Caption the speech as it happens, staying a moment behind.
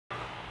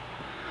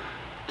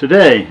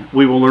Today,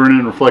 we will learn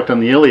and reflect on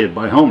the Iliad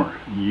by Homer.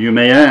 You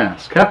may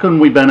ask, how can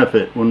we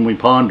benefit when we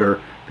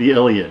ponder the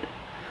Iliad?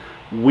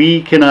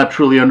 We cannot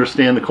truly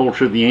understand the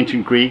culture of the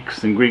ancient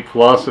Greeks and Greek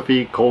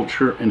philosophy,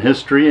 culture, and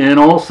history, and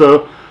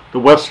also the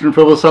Western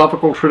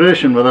philosophical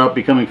tradition without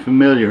becoming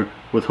familiar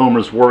with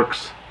Homer's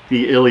works,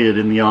 the Iliad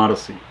and the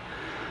Odyssey.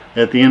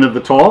 At the end of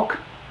the talk,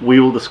 we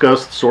will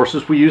discuss the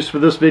sources we used for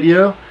this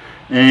video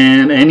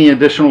and any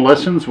additional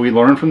lessons we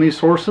learned from these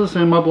sources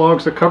and my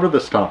blogs that cover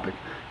this topic.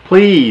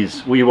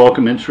 Please, we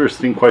welcome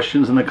interesting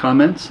questions in the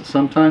comments.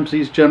 Sometimes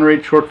these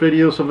generate short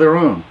videos of their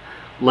own.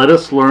 Let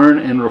us learn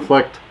and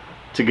reflect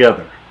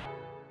together.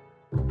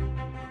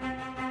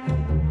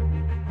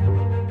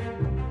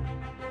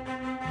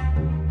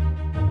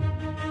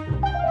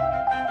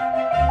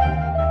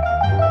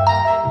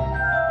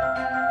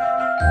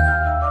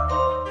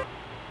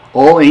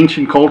 All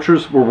ancient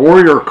cultures were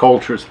warrior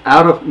cultures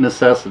out of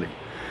necessity.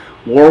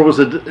 War was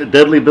a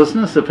deadly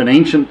business. If an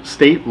ancient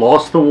state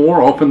lost the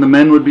war, often the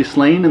men would be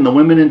slain and the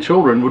women and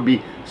children would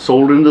be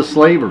sold into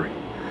slavery.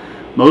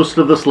 Most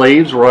of the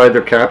slaves were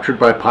either captured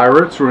by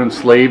pirates or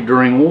enslaved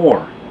during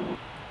war.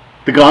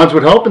 The gods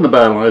would help in the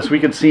battle, as we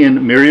could see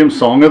in Miriam's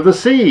Song of the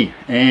Sea.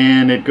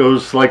 And it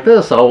goes like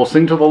this: I will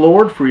sing to the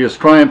Lord, for he has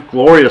triumphed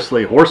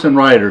gloriously. Horse and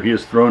rider he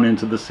has thrown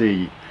into the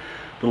sea.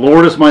 The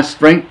Lord is my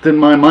strength and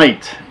my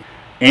might,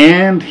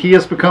 and he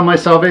has become my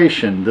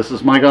salvation. This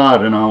is my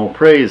God, and I will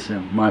praise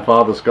him, my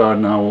Father's God,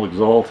 and I will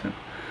exalt him.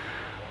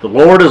 The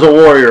Lord is a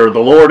warrior, the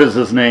Lord is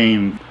his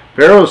name.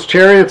 Pharaoh's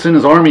chariots and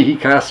his army he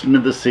cast into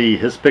the sea.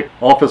 His picked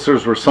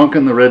officers were sunk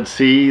in the Red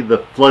Sea. The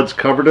floods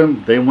covered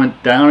them. They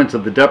went down into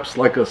the depths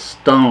like a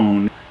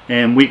stone.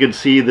 And we could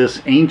see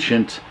this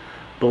ancient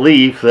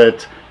belief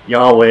that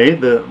Yahweh,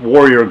 the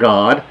warrior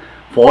God,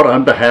 fought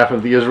on behalf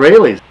of the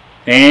Israelis.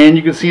 And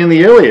you can see in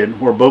the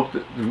Iliad where both the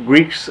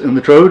Greeks and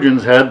the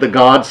Trojans had the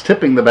gods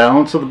tipping the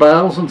balance of the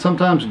battles and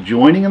sometimes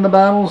joining in the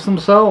battles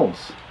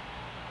themselves.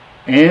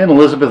 And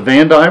Elizabeth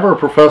Van Diver, a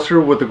professor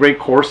with the Great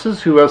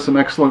Courses who has some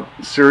excellent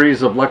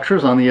series of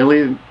lectures on the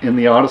Iliad and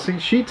the Odyssey,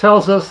 she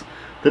tells us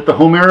that the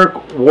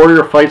Homeric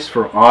warrior fights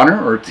for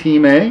honor, or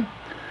time,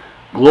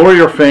 glory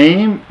or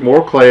fame,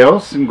 or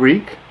kleos in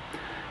Greek,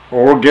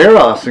 or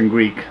geros in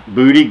Greek,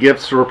 booty,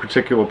 gifts, or a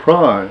particular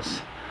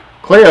prize.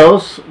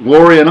 Kleos,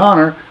 glory and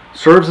honor,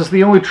 serves as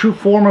the only true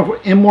form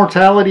of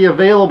immortality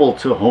available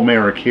to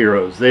Homeric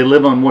heroes. They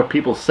live on what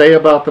people say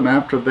about them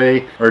after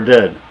they are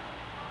dead.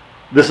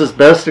 This is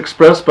best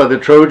expressed by the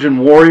Trojan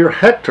warrior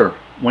Hector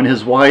when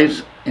his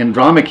wife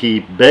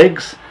Andromache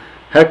begs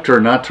Hector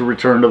not to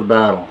return to the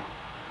battle.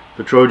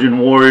 The Trojan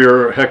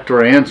warrior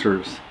Hector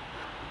answers,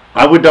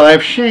 I would die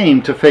of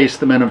shame to face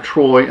the men of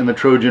Troy and the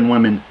Trojan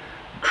women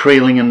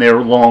trailing in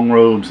their long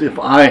robes if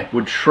I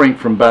would shrink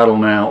from battle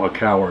now a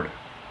coward.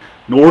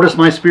 Nor does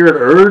my spirit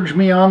urge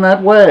me on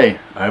that way.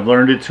 I've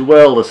learned it too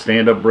well to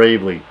stand up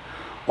bravely,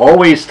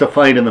 always to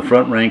fight in the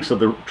front ranks of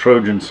the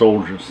Trojan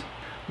soldiers,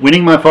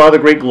 winning my father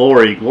great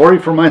glory, glory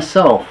for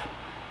myself,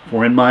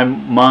 for in my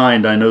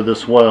mind I know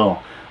this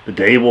well, the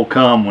day will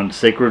come when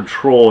sacred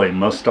Troy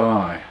must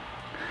die.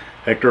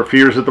 Hector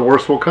fears that the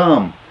worst will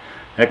come.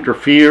 Hector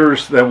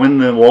fears that when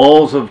the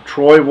walls of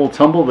Troy will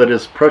tumble, that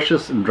his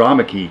precious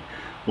Andromache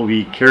will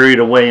be carried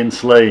away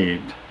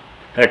enslaved.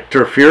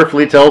 Hector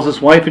fearfully tells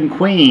his wife and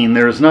queen,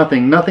 there is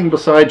nothing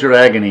besides your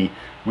agony,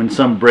 when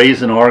some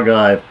brazen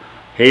Argive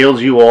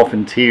hails you off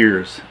in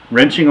tears,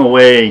 wrenching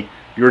away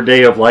your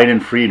day of light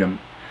and freedom.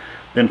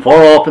 Then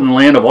far off in the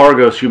land of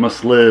Argos you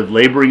must live,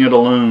 laboring at a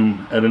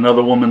loom, at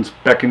another woman's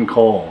beck and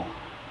call.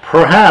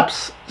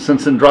 Perhaps,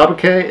 since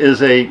Andromache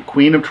is a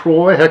queen of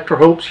Troy, Hector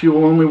hopes she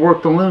will only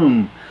work the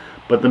loom.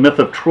 But the myth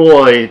of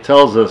Troy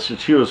tells us that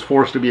she was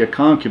forced to be a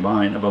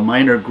concubine of a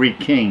minor Greek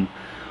king,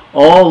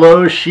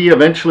 although she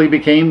eventually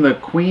became the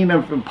queen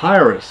of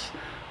Epirus,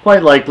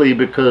 quite likely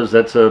because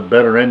that's a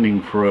better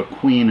ending for a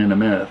queen in a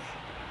myth.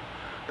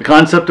 The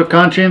concept of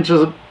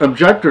conscientious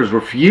objectors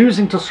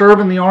refusing to serve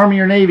in the army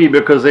or navy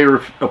because they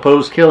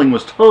opposed killing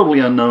was totally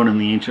unknown in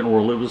the ancient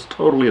world. It was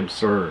totally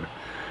absurd.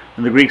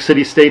 In the Greek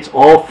city-states,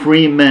 all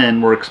free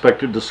men were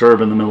expected to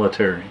serve in the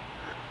military.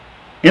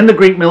 In the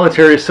Greek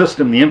military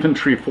system, the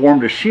infantry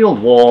formed a shield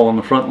wall on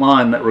the front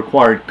line that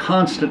required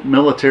constant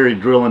military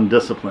drill and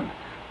discipline.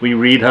 We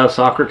read how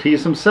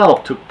Socrates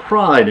himself took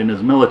pride in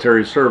his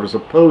military service,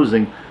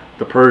 opposing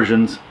the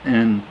Persians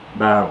in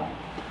battle.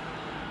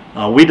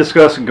 We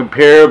discuss and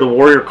compare the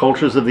warrior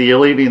cultures of the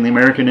Iliad and the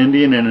American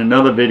Indian in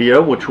another video,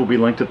 which will be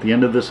linked at the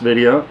end of this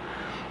video.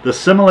 The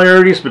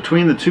similarities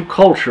between the two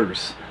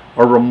cultures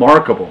are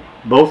remarkable.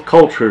 Both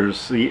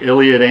cultures, the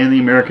Iliad and the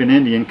American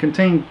Indian,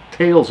 contain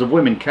tales of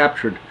women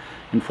captured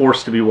and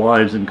forced to be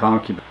wives and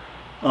concubines.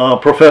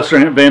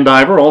 Professor Van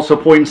Diver also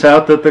points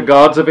out that the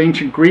gods of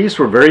ancient Greece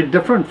were very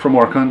different from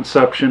our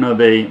conception of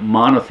a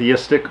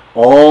monotheistic,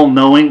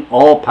 all-knowing,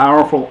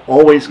 all-powerful,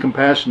 always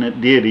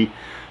compassionate deity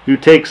who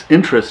takes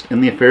interest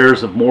in the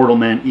affairs of mortal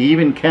men,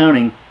 even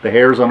counting the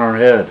hairs on our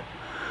head.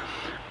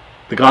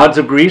 The gods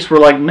of Greece were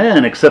like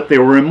men, except they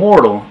were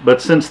immortal,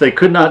 but since they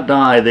could not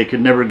die, they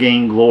could never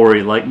gain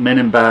glory, like men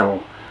in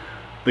battle.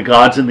 The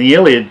gods in the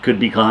Iliad could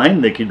be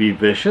kind, they could be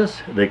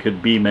vicious, they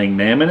could be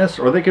magnanimous,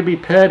 or they could be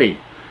petty.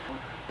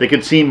 They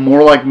could seem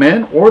more like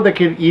men, or they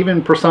could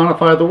even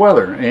personify the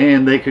weather,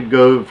 and they could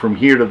go from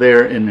here to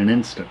there in an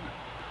instant.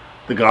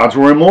 The gods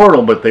were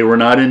immortal, but they were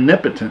not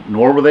omnipotent,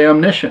 nor were they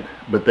omniscient,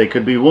 but they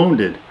could be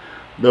wounded,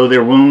 though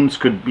their wounds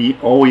could be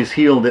always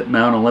healed at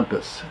Mount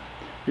Olympus.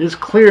 It is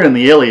clear in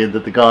the Iliad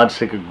that the gods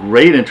take a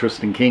great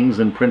interest in kings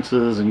and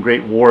princes and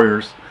great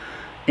warriors,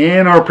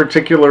 and are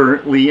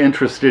particularly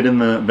interested in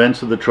the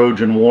events of the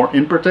Trojan War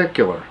in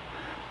particular.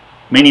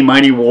 Many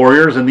mighty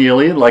warriors in the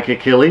Iliad, like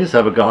Achilles,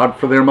 have a god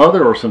for their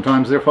mother or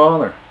sometimes their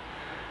father.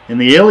 In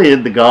the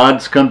Iliad, the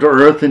gods come to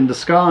earth in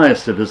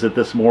disguise to visit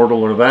this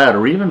mortal or that,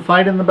 or even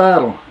fight in the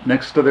battle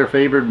next to their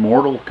favored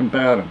mortal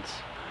combatants.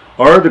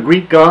 Are the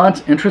Greek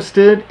gods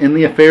interested in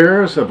the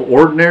affairs of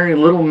ordinary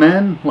little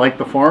men like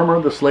the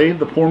farmer, the slave,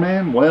 the poor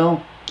man?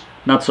 Well,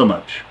 not so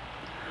much.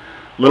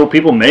 Little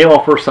people may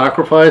offer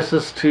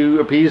sacrifices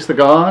to appease the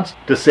gods,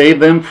 to save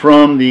them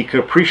from the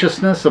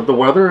capriciousness of the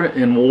weather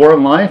in war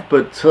and life,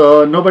 but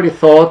nobody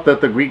thought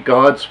that the Greek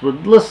gods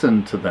would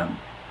listen to them.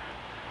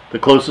 The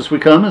closest we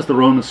come is the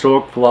Roman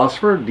Stoic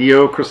philosopher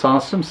Dio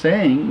Chrysostom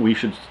saying we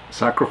should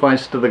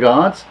sacrifice to the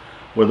gods,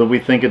 whether we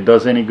think it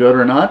does any good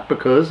or not,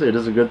 because it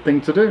is a good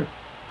thing to do.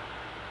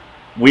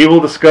 We will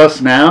discuss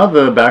now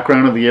the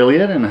background of the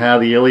Iliad and how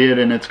the Iliad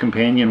and its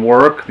companion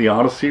work, the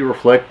Odyssey,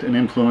 reflect and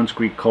influence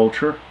Greek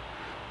culture.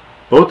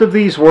 Both of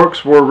these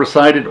works were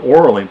recited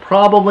orally,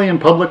 probably in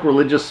public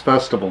religious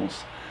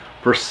festivals,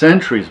 for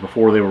centuries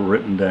before they were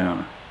written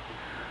down.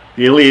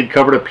 The Iliad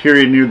covered a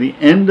period near the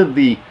end of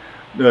the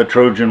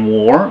Trojan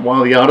War,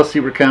 while the Odyssey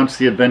recounts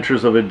the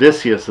adventures of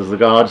Odysseus as the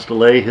gods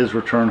delay his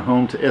return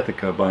home to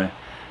Ithaca by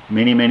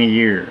many, many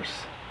years.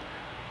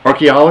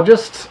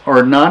 Archaeologists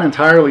are not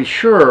entirely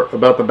sure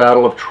about the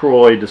Battle of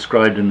Troy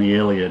described in the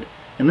Iliad,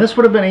 and this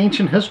would have been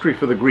ancient history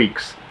for the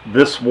Greeks.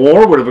 This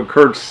war would have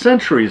occurred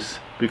centuries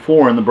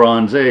before in the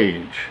Bronze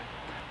Age.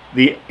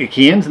 The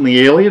Achaeans in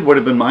the Iliad would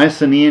have been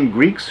Mycenaean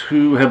Greeks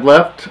who have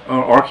left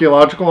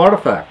archaeological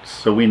artifacts,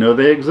 so we know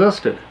they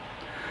existed.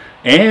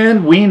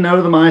 And we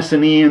know the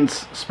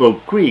Mycenaeans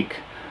spoke Greek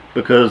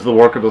because the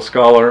work of the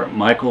scholar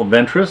Michael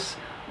Ventris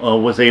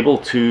was able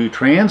to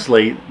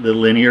translate the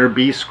Linear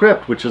B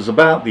script, which is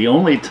about the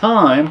only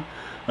time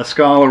a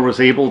scholar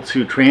was able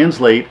to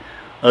translate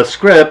a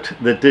script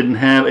that didn't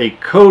have a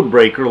code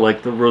breaker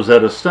like the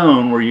Rosetta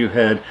Stone, where you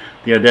had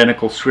the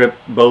identical script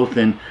both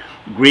in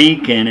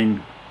Greek and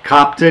in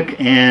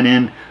Coptic and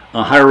in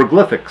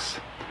hieroglyphics.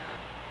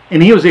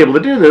 And he was able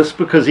to do this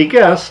because he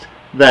guessed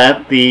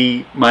that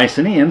the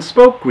Mycenaeans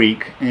spoke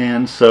Greek,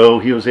 and so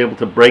he was able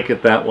to break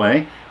it that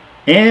way.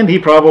 And he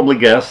probably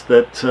guessed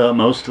that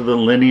most of the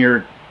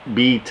Linear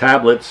B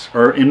tablets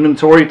are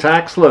inventory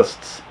tax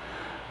lists.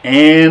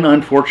 And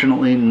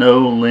unfortunately, no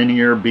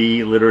Linear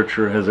B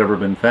literature has ever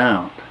been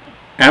found.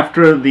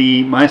 After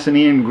the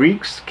Mycenaean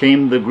Greeks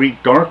came the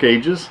Greek Dark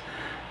Ages,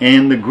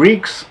 and the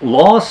Greeks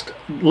lost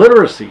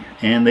literacy,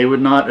 and they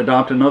would not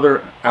adopt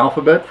another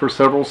alphabet for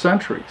several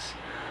centuries.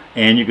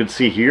 And you can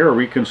see here a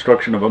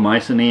reconstruction of a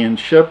Mycenaean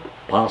ship,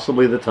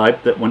 possibly the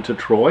type that went to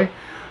Troy.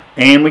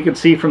 And we can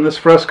see from this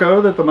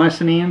fresco that the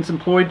Mycenaeans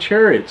employed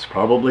chariots,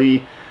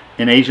 probably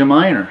in Asia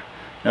Minor.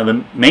 Now,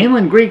 the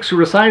mainland Greeks who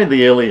recited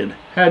the Iliad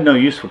had no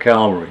use for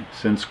cavalry.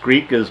 Since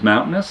Greek is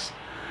mountainous,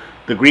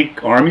 the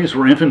Greek armies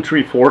were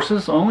infantry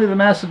forces. Only the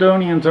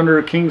Macedonians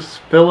under Kings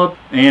Philip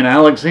and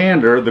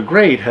Alexander the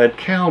Great had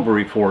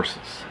cavalry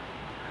forces.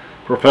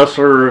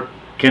 Professor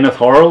Kenneth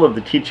Harl of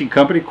the Teaching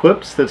Company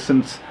quips that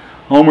since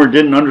Homer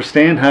didn't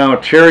understand how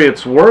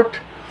chariots worked,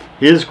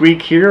 his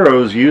Greek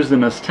heroes used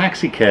them as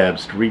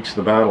taxicabs to reach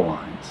the battle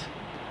lines.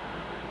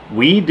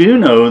 We do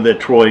know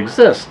that Troy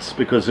exists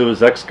because it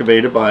was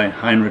excavated by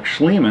Heinrich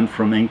Schliemann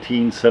from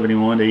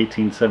 1871 to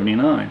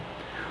 1879.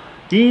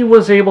 He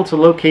was able to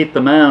locate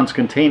the mounds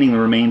containing the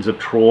remains of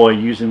Troy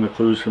using the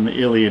clues from the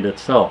Iliad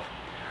itself.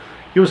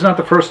 He was not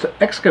the first to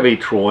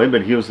excavate Troy,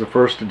 but he was the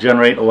first to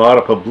generate a lot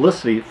of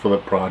publicity for the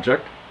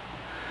project.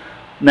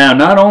 Now,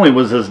 not only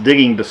was his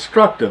digging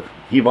destructive,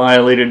 he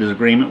violated his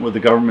agreement with the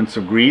governments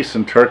of Greece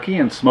and Turkey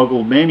and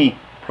smuggled many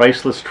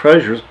priceless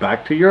treasures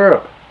back to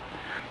Europe.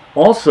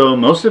 Also,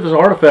 most of his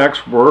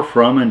artifacts were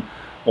from an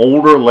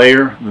older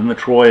layer than the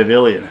Troy of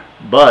Iliad,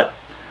 but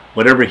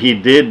whatever he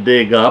did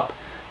dig up,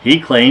 he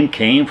claimed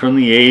came from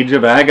the age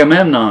of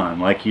Agamemnon,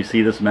 like you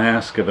see this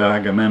mask of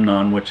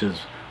Agamemnon, which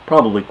is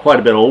probably quite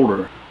a bit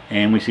older.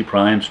 And we see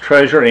Priam's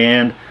treasure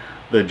and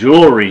the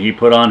jewelry he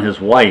put on his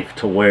wife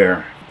to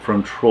wear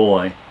from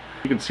Troy.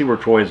 You can see where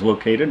Troy is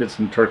located. It's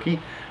in Turkey,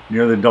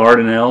 near the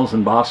Dardanelles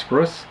and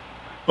Bosporus.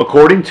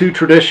 According to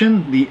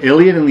tradition, the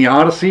Iliad and the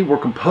Odyssey were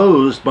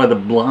composed by the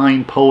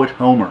blind poet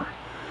Homer.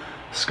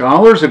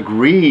 Scholars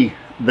agree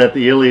that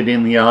the Iliad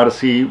and the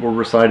Odyssey were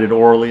recited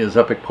orally as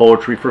epic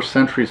poetry for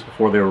centuries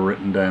before they were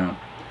written down.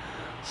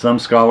 Some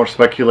scholars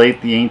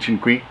speculate the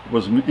ancient Greek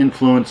was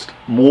influenced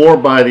more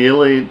by the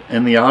Iliad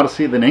and the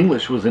Odyssey than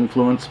English was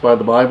influenced by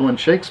the Bible and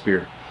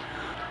Shakespeare.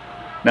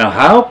 Now,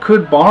 how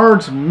could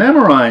bards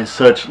memorize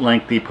such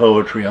lengthy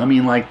poetry? I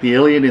mean, like the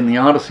Iliad and the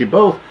Odyssey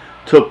both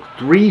took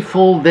 3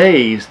 full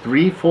days,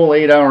 3 full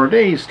 8-hour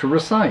days to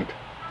recite.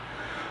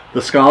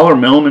 The scholar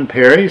Milman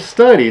Perry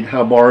studied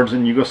how bards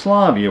in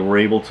Yugoslavia were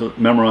able to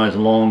memorize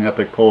long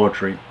epic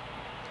poetry.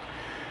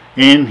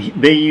 And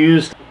they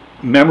used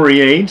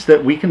memory aids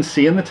that we can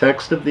see in the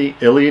text of the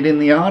Iliad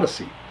and the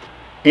Odyssey.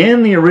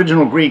 In the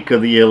original Greek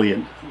of the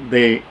Iliad,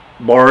 the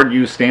bard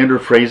used standard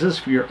phrases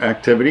for your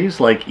activities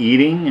like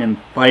eating and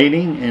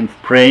fighting and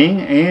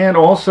praying, and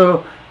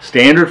also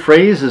standard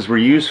phrases were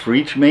used for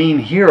each main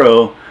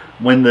hero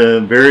when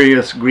the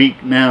various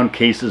Greek noun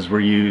cases were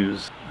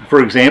used.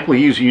 For example,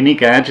 he used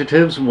unique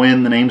adjectives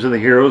when the names of the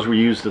heroes were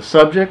used as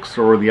subjects,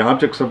 or the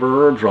objects of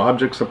verbs, or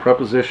objects of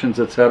prepositions,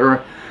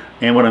 etc.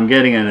 And what I'm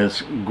getting at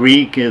is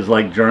Greek is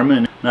like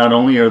German. Not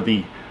only are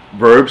the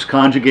verbs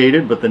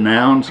conjugated, but the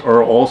nouns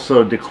are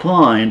also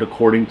declined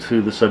according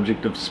to the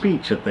subject of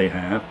speech that they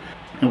have.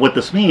 And what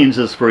this means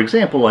is, for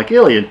example, like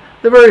Iliad,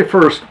 the very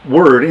first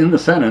word in the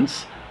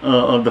sentence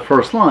of the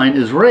first line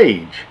is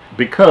rage,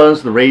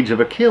 because the rage of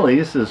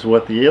Achilles is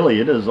what the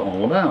Iliad is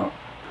all about.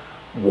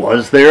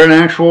 Was there an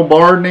actual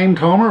bard named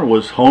Homer?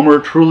 Was Homer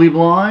truly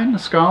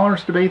blind?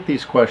 Scholars debate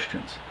these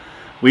questions.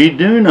 We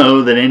do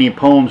know that any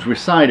poems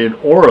recited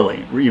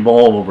orally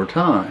evolve over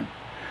time.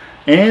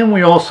 And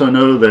we also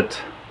know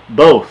that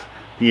both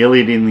the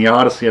Iliad and the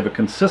Odyssey have a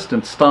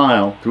consistent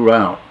style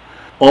throughout,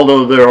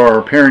 although there are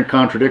apparent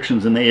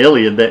contradictions in the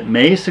Iliad that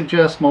may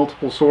suggest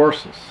multiple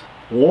sources.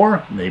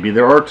 Or maybe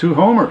there are 2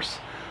 Homers,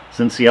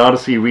 since the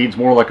Odyssey reads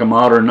more like a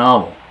modern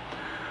novel.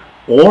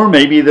 Or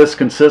maybe this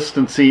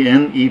consistency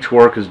in each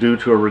work is due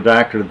to a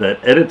redactor that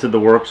edited the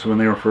works when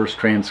they were first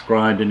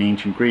transcribed in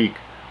ancient Greek.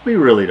 We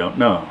really don't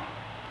know.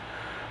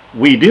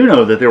 We do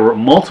know that there were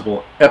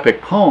multiple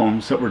epic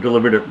poems that were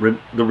delivered at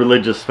the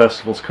religious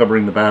festivals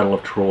covering the Battle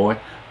of Troy,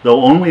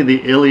 though only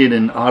the Iliad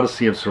and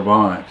Odyssey have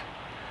survived.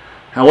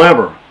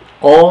 However,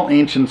 all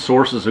ancient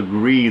sources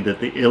agree that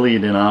the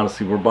Iliad and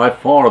Odyssey were by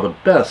far the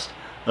best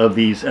of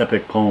these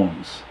epic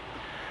poems.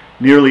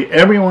 Nearly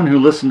everyone who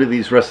listened to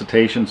these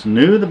recitations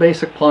knew the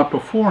basic plot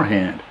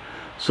beforehand,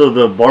 so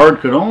the bard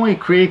could only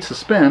create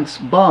suspense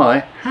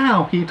by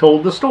how he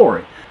told the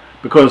story,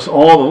 because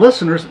all the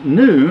listeners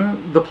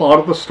knew the plot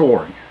of the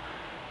story.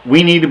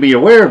 We need to be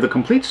aware of the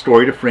complete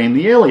story to frame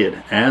the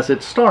Iliad, as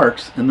it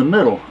starts in the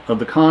middle of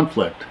the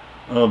conflict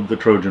of the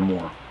Trojan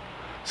War.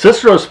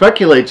 Cicero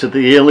speculates that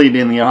the Iliad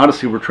and the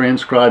Odyssey were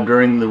transcribed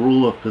during the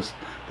rule of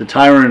the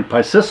tyrant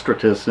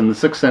Pisistratus in the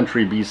 6th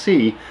century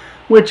BC,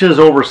 which is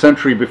over a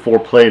century before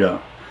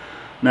Plato.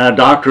 Now,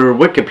 Dr.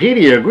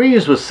 Wikipedia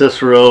agrees with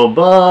Cicero,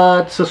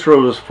 but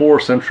Cicero is 4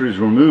 centuries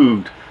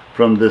removed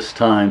from this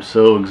time,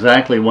 so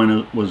exactly when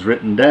it was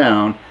written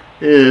down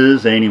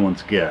is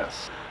anyone's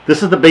guess.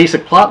 This is the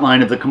basic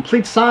plotline of the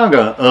complete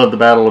saga of the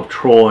Battle of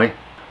Troy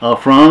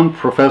from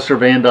Professor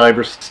Van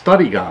Diver's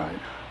study guide.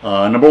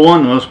 Number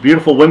 1, the most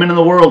beautiful women in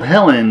the world,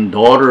 Helen,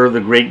 daughter of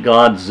the great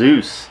god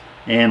Zeus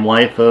and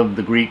wife of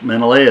the Greek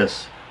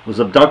Menelaus, was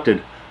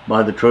abducted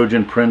by the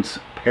Trojan prince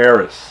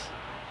Paris.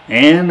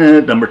 And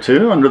number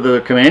 2, under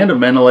the command of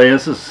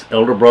Menelaus'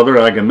 elder brother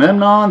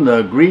Agamemnon,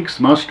 the Greeks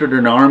mustered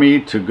an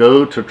army to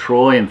go to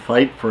Troy and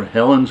fight for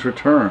Helen's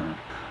return.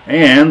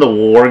 And the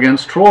war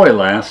against Troy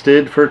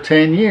lasted for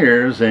 10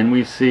 years, and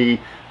we see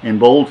in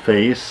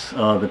boldface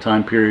the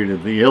time period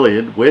of the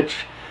Iliad,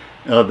 which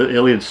the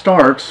Iliad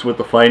starts with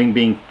the fighting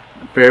being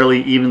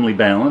fairly evenly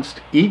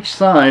balanced. Each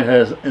side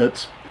has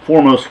its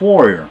foremost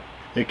warrior.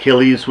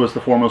 Achilles was the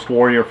foremost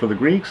warrior for the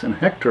Greeks, and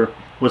Hector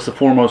was the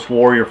foremost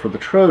warrior for the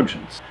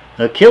Trojans.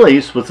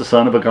 Achilles was the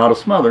son of a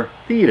goddess mother,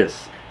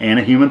 Thetis, and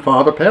a human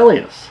father,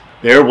 Peleus.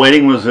 Their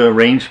wedding was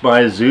arranged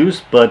by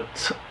Zeus,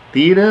 but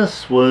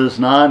Thetis was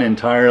not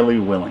entirely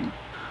willing.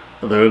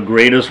 The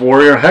greatest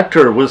warrior,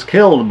 Hector, was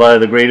killed by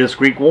the greatest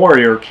Greek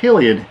warrior,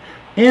 Iliad,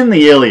 in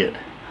the Iliad.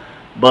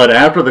 But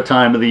after the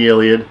time of the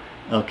Iliad,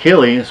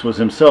 Achilles was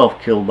himself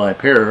killed by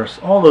Paris,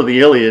 although the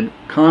Iliad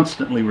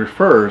constantly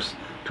refers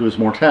to his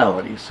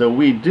mortality, so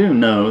we do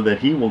know that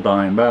he will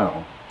die in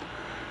battle.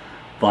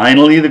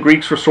 Finally, the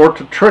Greeks resort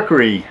to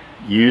trickery.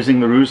 Using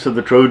the ruse of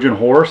the Trojan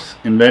horse,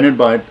 invented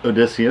by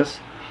Odysseus,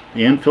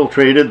 they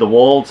infiltrated the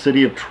walled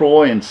city of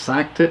Troy and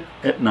sacked it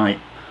at night.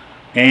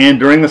 And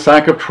during the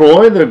sack of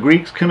Troy, the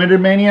Greeks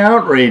committed many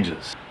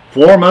outrages.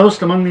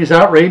 Foremost among these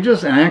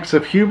outrages and acts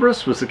of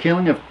hubris was the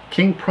killing of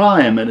King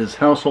Priam at his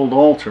household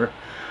altar,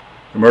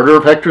 the murder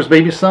of Hector's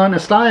baby son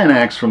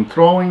Astyanax from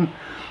throwing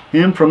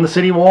him from the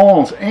city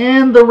walls,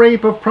 and the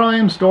rape of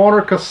Priam's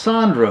daughter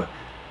Cassandra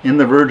in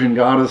the virgin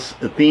goddess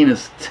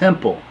Athena's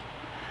temple.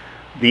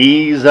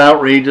 These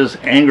outrages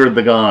angered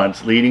the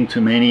gods, leading to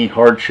many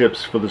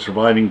hardships for the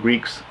surviving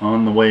Greeks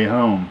on the way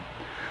home.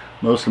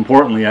 Most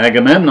importantly,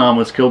 Agamemnon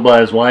was killed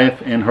by his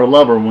wife and her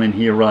lover when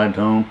he arrived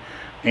home,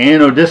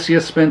 and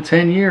Odysseus spent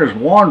 10 years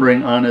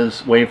wandering on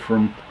his way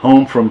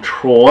home from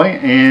Troy,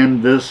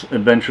 and this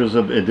Adventures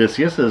of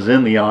Odysseus is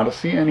in the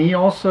Odyssey, and he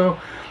also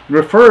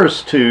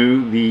refers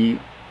to the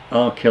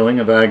killing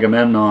of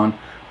Agamemnon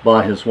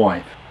by his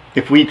wife.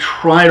 If we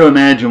try to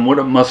imagine what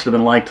it must have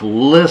been like to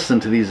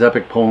listen to these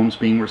epic poems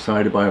being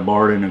recited by a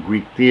bard in a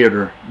Greek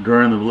theater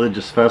during the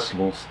religious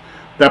festivals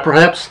that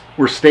perhaps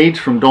were staged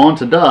from dawn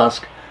to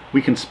dusk,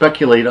 we can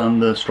speculate on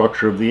the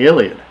structure of the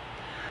Iliad.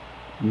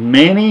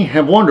 Many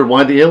have wondered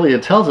why the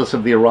Iliad tells us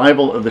of the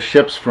arrival of the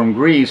ships from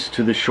Greece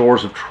to the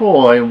shores of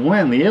Troy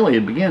when the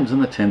Iliad begins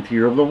in the 10th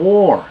year of the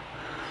war.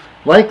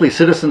 Likely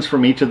citizens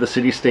from each of the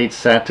city-states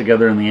sat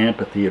together in the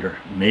amphitheater.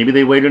 Maybe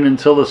they waited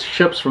until the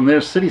ships from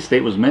their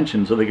city-state was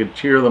mentioned so they could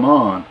cheer them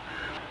on.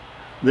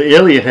 The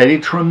Iliad had a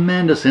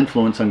tremendous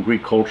influence on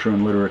Greek culture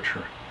and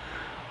literature.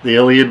 The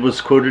Iliad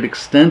was quoted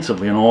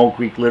extensively in all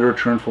Greek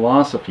literature and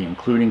philosophy,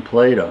 including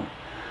Plato.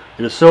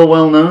 It is so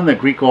well known that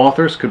Greek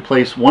authors could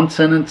place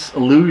one-sentence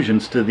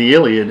allusions to the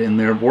Iliad in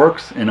their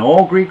works, and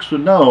all Greeks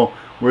would know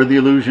where the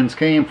allusions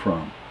came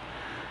from.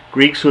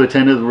 Greeks who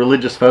attended the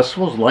religious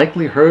festivals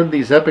likely heard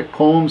these epic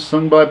poems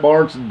sung by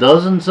bards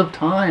dozens of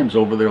times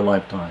over their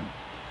lifetime.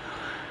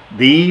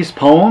 These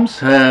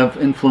poems have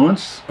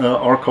influenced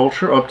our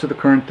culture up to the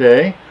current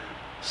day.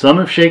 Some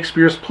of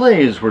Shakespeare's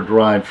plays were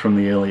derived from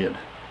the Iliad.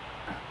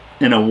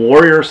 In a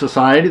warrior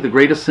society, the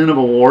greatest sin of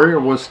a warrior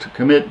was to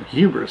commit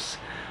hubris,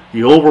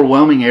 the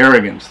overwhelming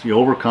arrogance, the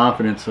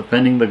overconfidence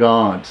offending the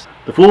gods,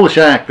 the foolish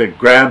act that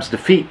grabs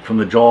defeat from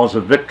the jaws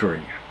of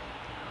victory.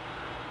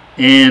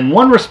 In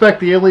one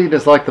respect, the Iliad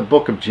is like the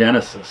book of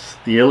Genesis.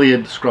 The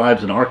Iliad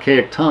describes an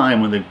archaic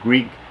time when the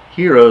Greek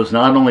heroes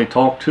not only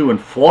talked to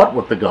and fought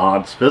with the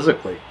gods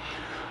physically.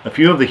 A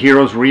few of the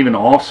heroes were even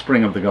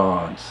offspring of the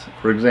gods.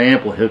 For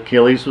example,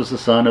 Achilles was the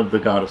son of the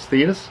goddess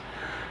Thetis,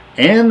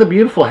 and the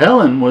beautiful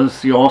Helen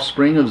was the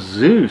offspring of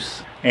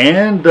Zeus.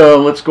 And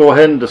let's go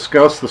ahead and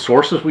discuss the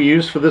sources we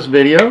used for this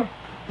video.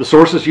 The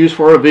sources used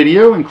for our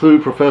video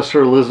include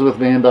Professor Elizabeth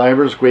Van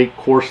Diver's great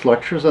course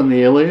lectures on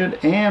the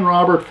Iliad and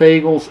Robert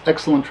Fagel's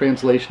excellent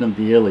translation of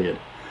the Iliad.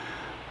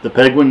 The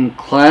Penguin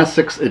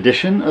Classics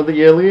edition of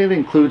the Iliad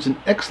includes an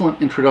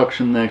excellent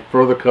introduction that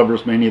further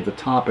covers many of the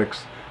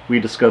topics we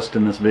discussed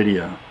in this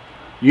video.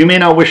 You may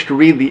not wish to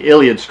read the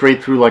Iliad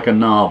straight through like a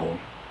novel.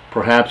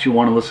 Perhaps you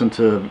want to listen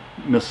to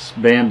Miss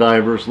Van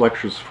Diver's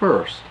lectures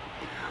first.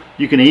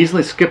 You can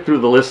easily skip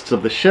through the lists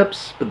of the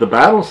ships, but the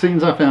battle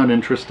scenes I found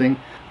interesting.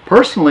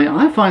 Personally,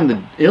 I find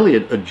the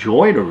Iliad a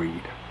joy to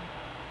read.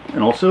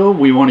 And also,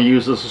 we want to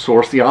use as a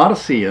source the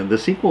Odyssey, the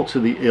sequel to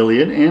the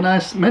Iliad, and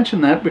I mention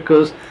that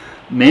because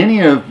many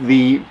of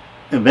the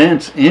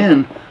events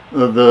in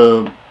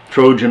the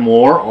Trojan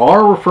War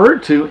are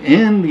referred to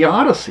in the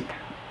Odyssey,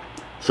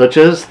 such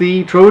as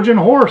the Trojan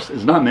horse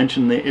is not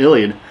mentioned in the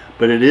Iliad,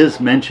 but it is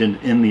mentioned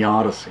in the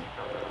Odyssey.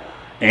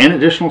 And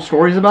additional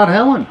stories about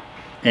Helen.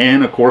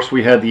 And of course,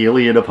 we had the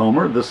Iliad of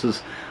Homer. This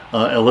is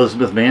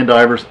Elizabeth Van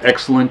Diver's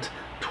excellent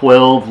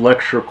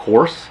 12-lecture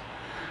course.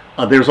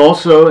 There's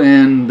also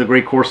in the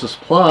Great Courses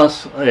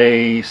Plus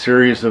a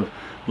series of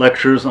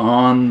lectures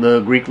on the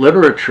Greek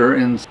literature,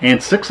 and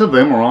 6 of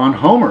them are on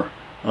Homer,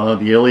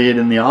 the Iliad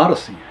and the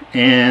Odyssey.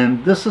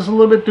 And this is a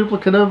little bit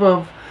duplicative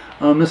of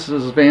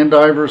Mrs. Van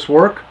Diver's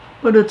work,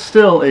 but it's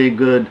still a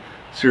good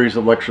series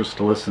of lectures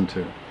to listen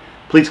to.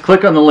 Please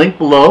click on the link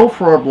below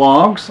for our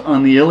blogs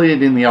on the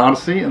Iliad and the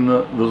Odyssey, and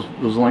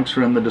those links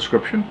are in the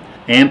description.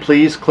 And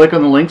please click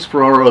on the links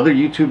for our other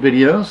YouTube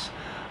videos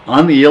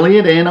on the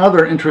Iliad and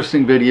other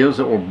interesting videos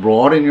that will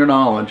broaden your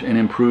knowledge and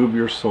improve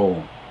your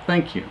soul.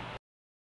 Thank you.